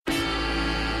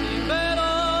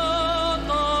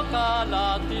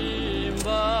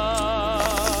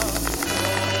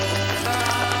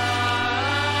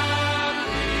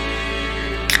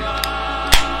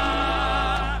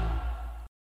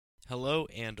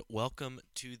and welcome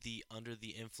to the Under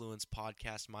the Influence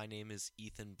podcast. My name is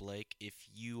Ethan Blake. If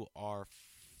you are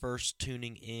first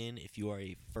tuning in, if you are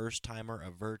a first timer,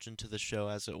 a virgin to the show,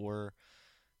 as it were,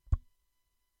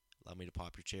 allow me to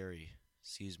pop your cherry.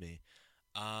 Excuse me.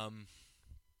 If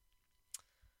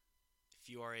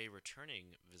you are a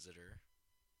returning visitor,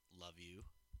 love you.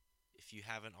 If you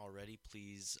haven't already,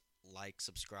 please like,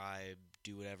 subscribe,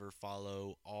 do whatever,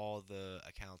 follow all the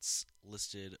accounts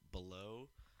listed below.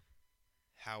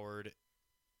 Howard,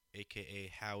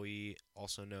 aka Howie,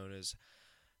 also known as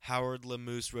Howard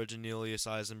Lemus Reginelius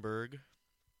Eisenberg,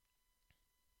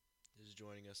 is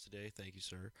joining us today. Thank you,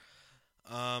 sir.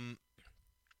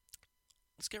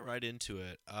 Let's get right into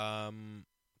it. A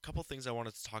couple things I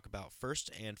wanted to talk about. First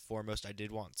and foremost, I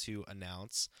did want to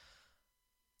announce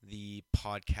the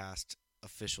podcast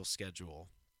official schedule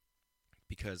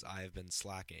because I have been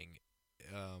slacking.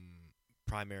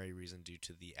 Primary reason due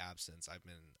to the absence. I've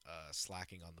been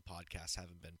slacking on the podcast,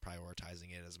 haven't been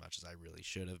prioritizing it as much as I really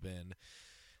should have been.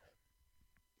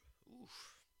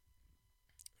 Oof.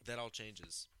 That all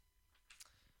changes.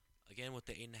 Again with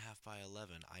the 8.5 by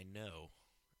 11, I know.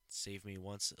 Save me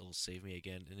once, it'll save me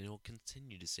again, and it'll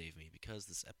continue to save me because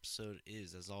this episode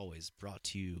is, as always, brought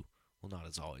to you, well, not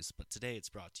as always, but today it's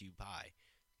brought to you by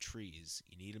trees.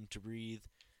 You need them to breathe,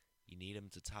 you need them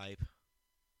to type,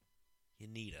 you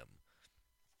need them.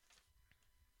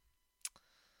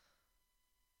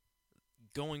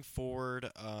 Going forward,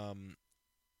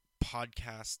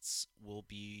 podcasts will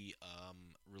be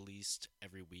released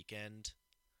every weekend.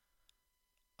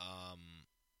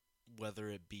 Whether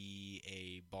it be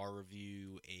a bar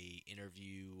review, a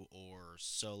interview, or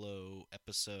solo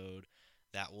episode,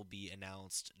 that will be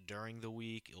announced during the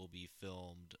week. It will be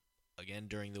filmed again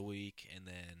during the week and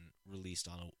then released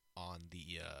on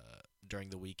the during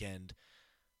the weekend.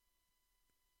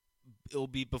 It will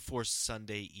be before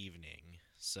Sunday evening.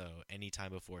 So anytime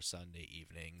before Sunday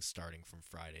evening, starting from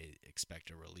Friday,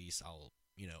 expect a release. I'll,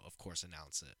 of course,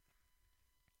 announce it.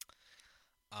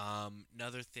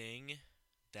 Another thing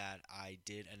that I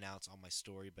did announce on my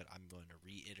story, but I'm going to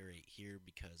reiterate here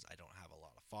because I don't have a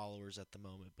lot of followers at the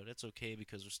moment, but it's okay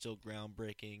because we're still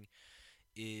groundbreaking,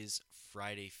 is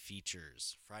Friday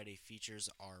Features. Friday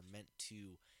Features are meant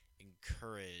to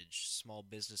encourage small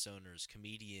business owners,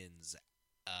 comedians,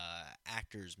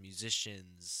 actors,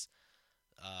 musicians,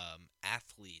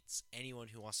 athletes, anyone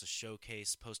who wants to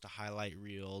showcase, post a highlight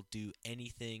reel, do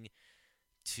anything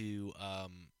to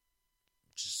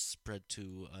just spread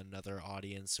to another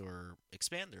audience or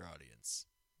expand their audience.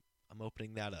 I'm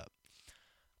opening that up.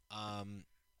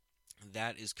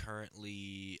 That is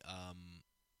currently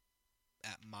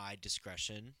at my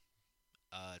discretion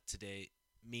today,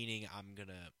 meaning I'm going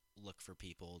to look for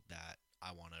people that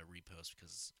I want to repost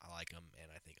because I like them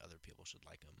and I think other people should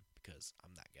like them because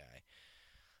I'm that guy.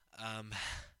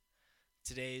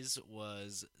 Today's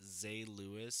was Zay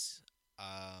Lewis.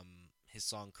 His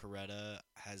song Coretta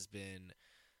has been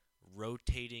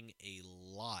rotating a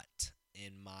lot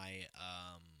in my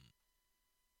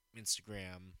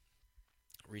Instagram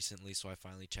recently, so I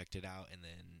finally checked it out and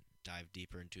then dived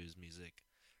deeper into his music.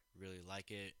 Really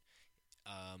like it.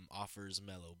 Offers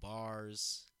mellow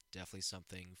bars. Definitely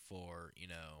something for,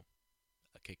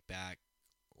 a kickback,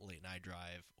 late night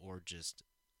drive, or just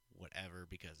whatever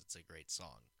because it's a great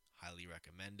song. Highly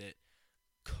recommend it.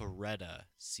 Coretta,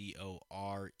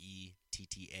 Coretta,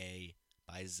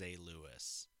 by Zay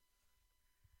Lewis.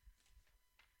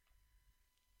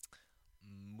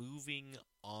 Moving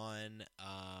on,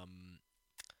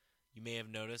 you may have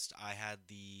noticed I had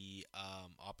the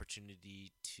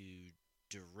opportunity to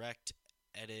direct,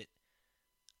 edit,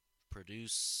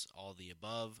 produce, all the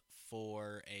above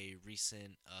for a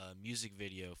recent music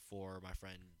video for my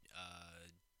friend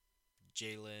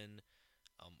Jalen,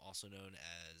 also known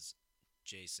as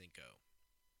Jay Cinco.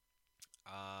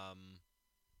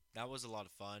 That was a lot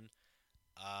of fun.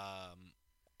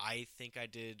 I think I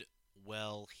did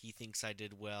well. He thinks I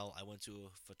did well. I went to a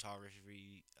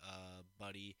photography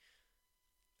buddy.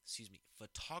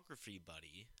 Photography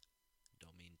buddy.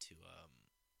 Don't mean to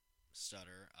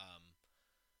stutter.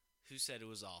 Who said it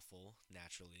was awful,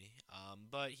 naturally.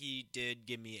 But he did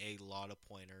give me a lot of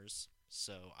pointers,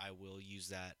 so I will use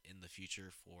that in the future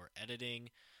for editing,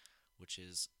 which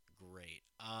is great.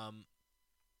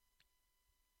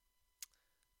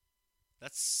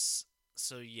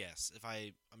 Yes,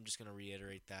 I'm just gonna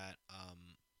reiterate that.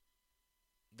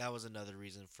 That was another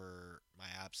reason for my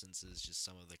absence is just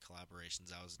some of the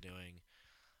collaborations I was doing.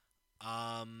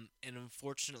 And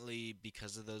unfortunately,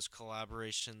 because of those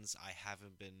collaborations, I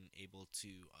haven't been able to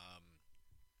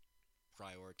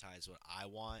prioritize what I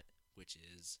want, which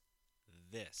is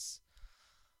this.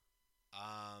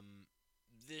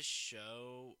 this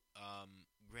show,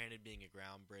 granted being a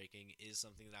groundbreaking, is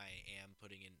something that I am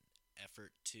putting in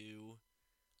effort to.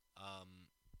 Um,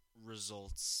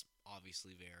 Results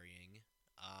obviously varying.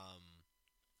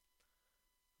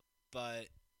 But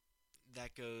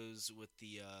that goes with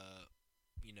the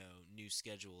new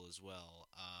schedule as well.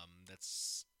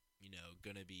 That's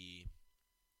gonna be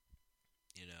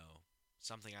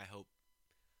something I hope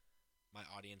my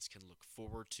audience can look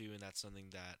forward to, and that's something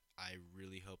that I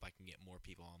really hope I can get more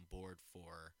people on board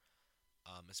for,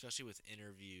 especially with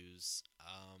interviews,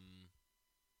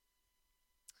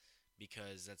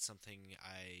 because that's something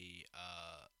I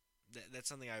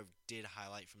did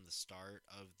highlight from the start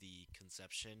of the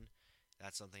conception.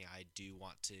 That's something I do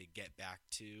want to get back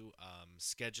to.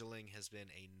 Scheduling has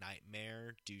been a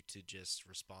nightmare due to just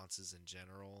responses in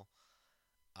general.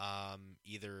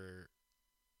 Either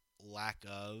lack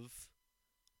of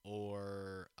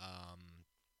or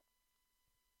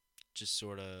just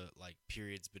sort of like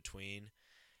periods between.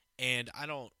 And I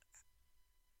don't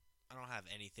have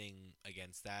anything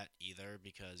against that either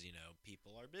because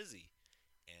people are busy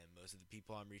and most of the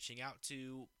people I'm reaching out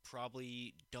to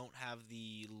probably don't have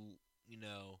you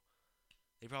know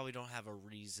they probably don't have a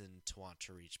reason to want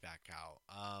to reach back out.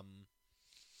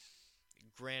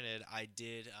 Granted, I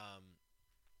did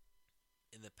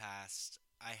in the past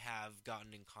I have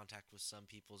gotten in contact with some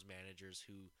people's managers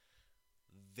who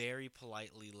very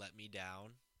politely let me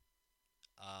down,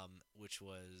 which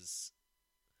was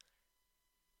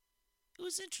it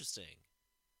was interesting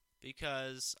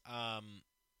because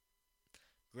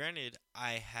granted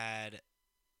I had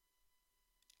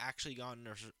actually gotten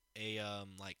a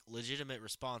like legitimate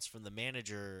response from the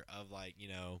manager of like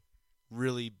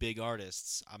really big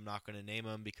artists. I'm not going to name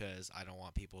them because I don't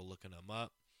want people looking them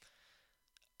up,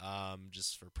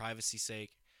 just for privacy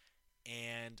sake.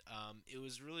 And it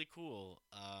was really cool.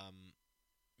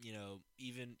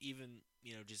 Even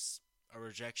just a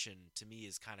rejection to me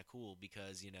is kind of cool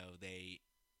because they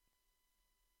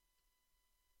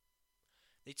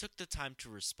took the time to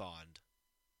respond.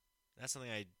 That's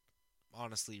something I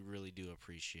honestly really do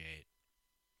appreciate.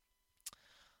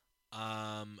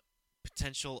 Um,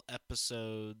 Potential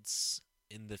episodes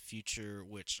in the future,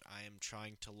 which I am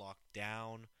trying to lock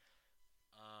down.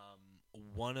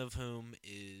 One of whom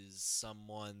is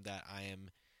someone that I am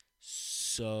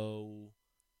so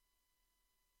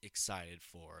excited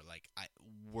for. Like,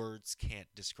 words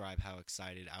can't describe how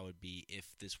excited I would be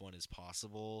if this one is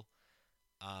possible.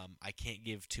 I can't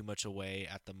give too much away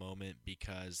at the moment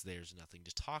because there's nothing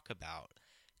to talk about.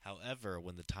 However,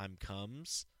 when the time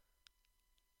comes,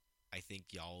 I think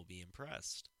y'all will be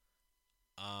impressed.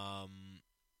 Um,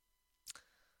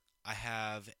 I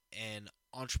have an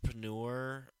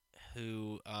entrepreneur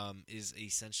who is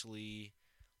essentially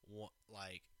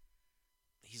like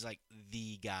he's like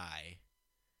the guy.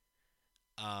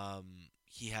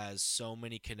 He has so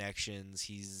many connections.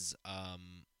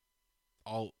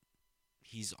 All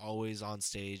he's always on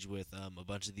stage with a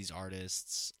bunch of these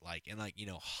artists, like and like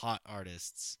hot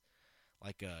artists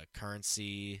like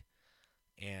Currency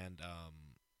and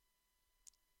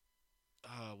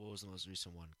what was the most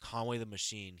recent one? Conway the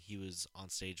Machine. He was on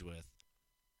stage with.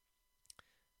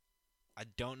 I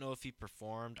don't know if he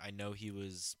performed. I know he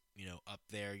was up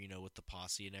there with the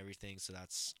posse and everything. So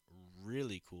that's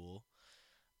really cool.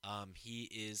 He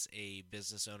is a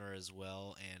business owner as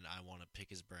well, and I want to pick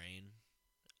his brain.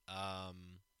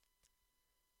 Um,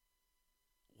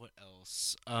 what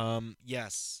else?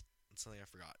 Yes, that's something I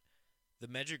forgot. The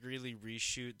Medrick Greeley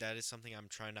reshoot. That is something I'm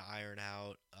trying to iron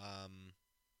out.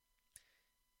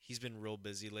 He's been real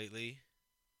busy lately.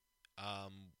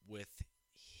 With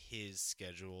his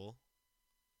schedule,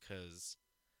 because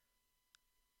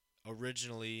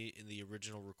originally in the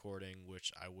original recording,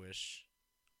 which I wish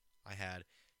I had,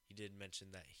 he did mention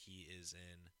that he is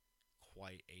in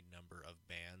quite a number of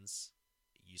bands.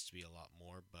 It used to be a lot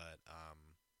more, but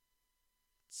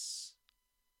it's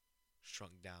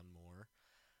shrunk down more.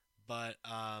 But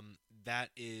that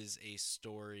is a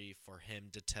story for him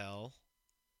to tell,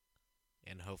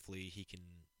 and hopefully he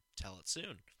can tell it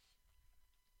soon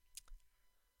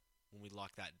when we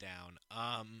lock that down.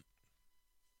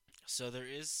 So there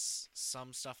is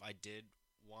some stuff I did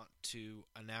want to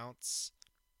announce,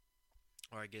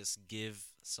 or I guess give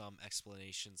some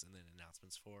explanations and then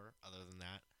announcements for. Other than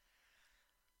that,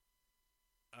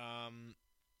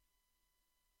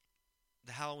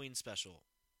 the Halloween special,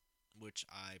 which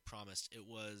I promised, it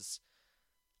was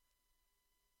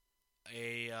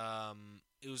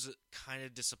kind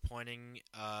of disappointing.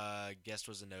 Guest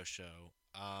was a no show.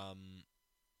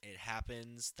 It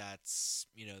happens. That's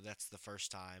the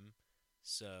first time.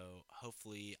 So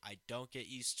hopefully I don't get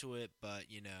used to it, but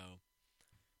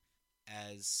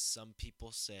as some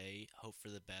people say, hope for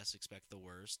the best, expect the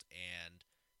worst. And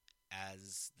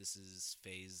as this is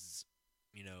phase,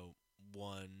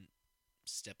 1,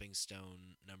 stepping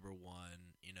stone number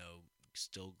 1,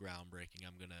 still groundbreaking.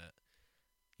 I'm going to,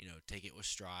 take it with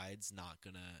strides, not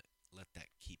going to let that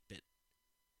keep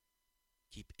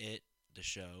it, the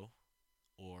show,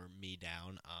 or me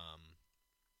down.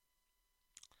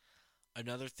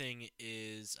 Another thing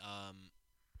is,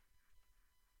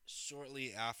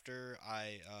 shortly after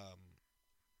I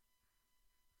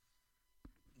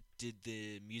did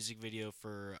the music video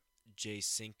for Jay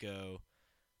Cinco,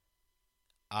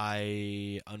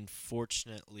 I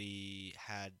unfortunately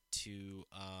had to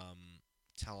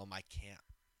tell him I can't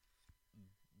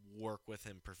work with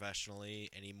him professionally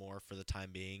anymore for the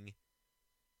time being.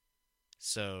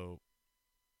 So,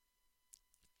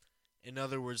 in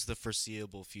other words, the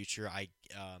foreseeable future, I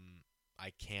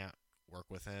can't work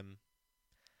with him.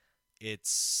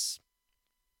 It's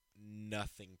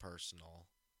nothing personal.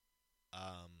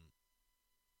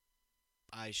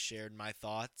 I shared my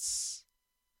thoughts.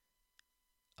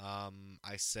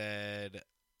 I said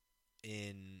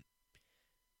in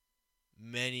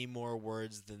many more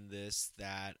words than this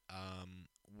that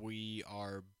we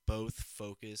are both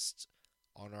focused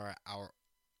on our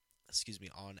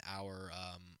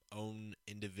own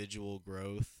individual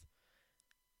growth.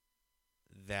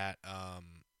 That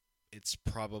it's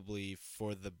probably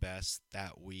for the best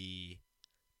that we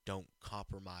don't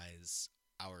compromise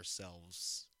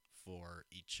ourselves for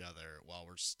each other while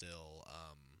we're still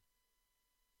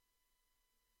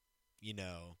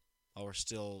while we're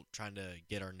still trying to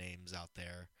get our names out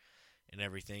there and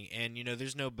everything. And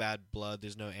there's no bad blood,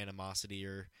 there's no animosity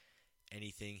or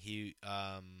anything.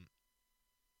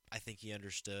 I think he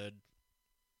understood,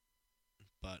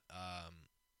 but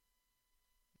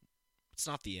it's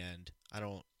not the end. I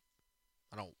don't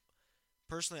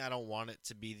personally. I don't want it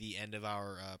to be the end of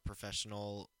our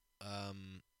professional,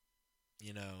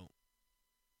 you know,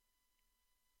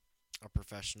 our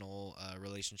professional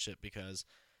relationship, because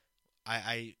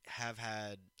I have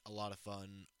had a lot of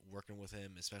fun working with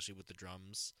him, especially with the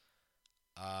drums.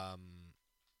 Um,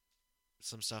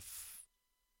 some stuff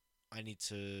I need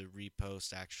to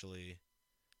repost actually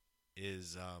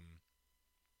is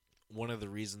one of the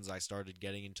reasons I started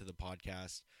getting into the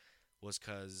podcast was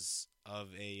because of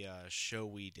a show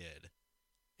we did,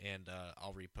 and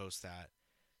I'll repost that.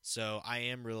 So I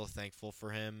am real thankful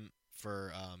for him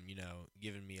for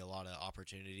giving me a lot of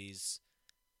opportunities,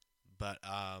 but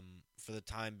for the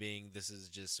time being, this is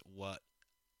just what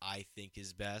I think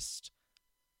is best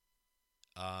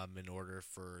in order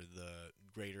for the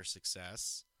greater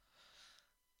success.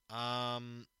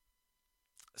 Um,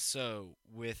 so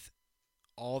with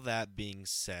all that being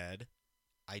said,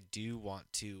 I do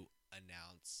want to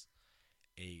announce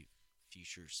a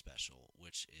future special,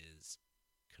 which is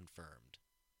confirmed.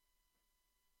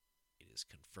 It is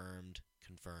confirmed,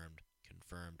 confirmed,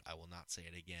 confirmed. I will not say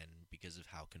it again because of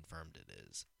how confirmed it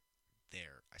is.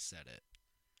 There, I said it.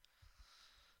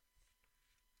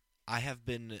 I have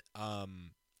been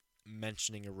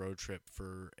mentioning a road trip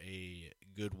for a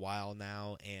good while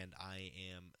now, and I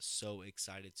am so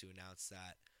excited to announce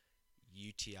that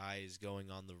UTI is going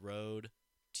on the road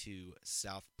to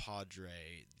South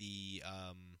Padre. The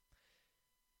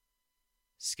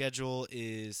schedule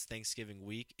is Thanksgiving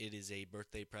week. It is a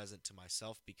birthday present to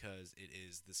myself because it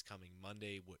is this coming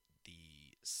Monday,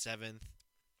 the 7th.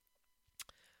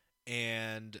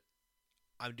 And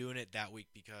I'm doing it that week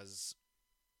because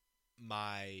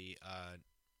my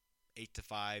 8 to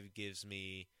 5 gives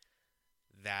me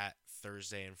that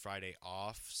Thursday and Friday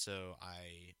off, so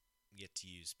I get to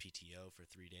use PTO for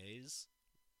 3 days.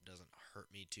 Doesn't hurt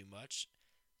me too much.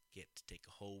 Get to take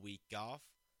a whole week off.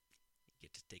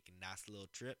 Get to take a nice little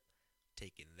trip.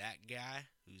 Taking that guy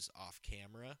who's off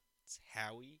camera. It's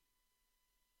Howie.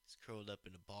 He's curled up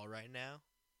in a ball right now.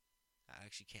 I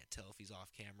actually can't tell if he's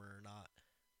off camera or not.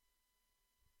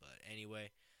 But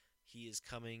anyway, he is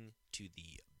coming to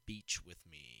the beach with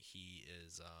me. He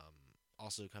is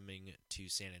also coming to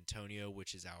San Antonio,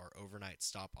 which is our overnight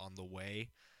stop on the way.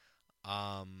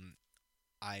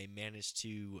 I managed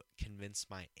to convince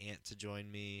my aunt to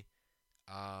join me.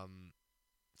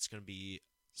 It's going to be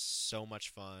so much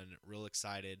fun. Real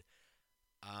excited.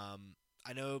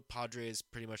 I know Padre is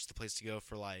pretty much the place to go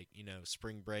for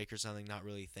spring break or something. Not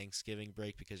really Thanksgiving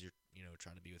break because you're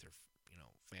trying to be with your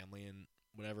family and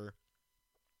whatever.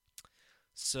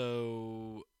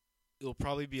 So it'll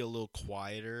probably be a little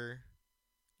quieter,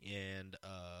 and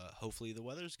hopefully the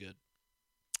weather's good.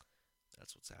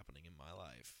 That's what's happening in my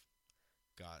life.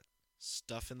 Got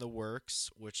stuff in the works,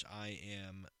 which I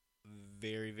am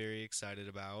very, very excited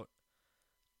about.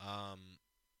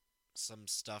 some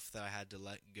stuff that I had to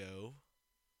let go,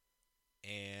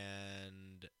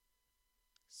 and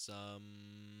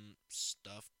some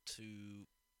stuff to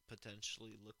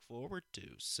potentially look forward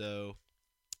to. So,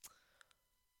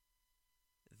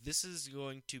 this is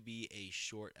going to be a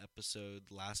short episode.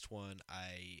 Last one,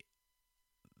 I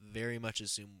very much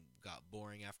assume got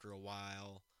boring after a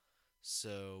while.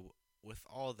 So, with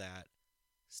all that,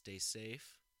 stay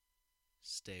safe,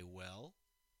 stay well,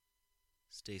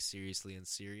 stay seriously and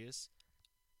serious.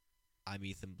 I'm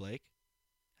Ethan Blake.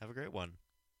 Have a great one.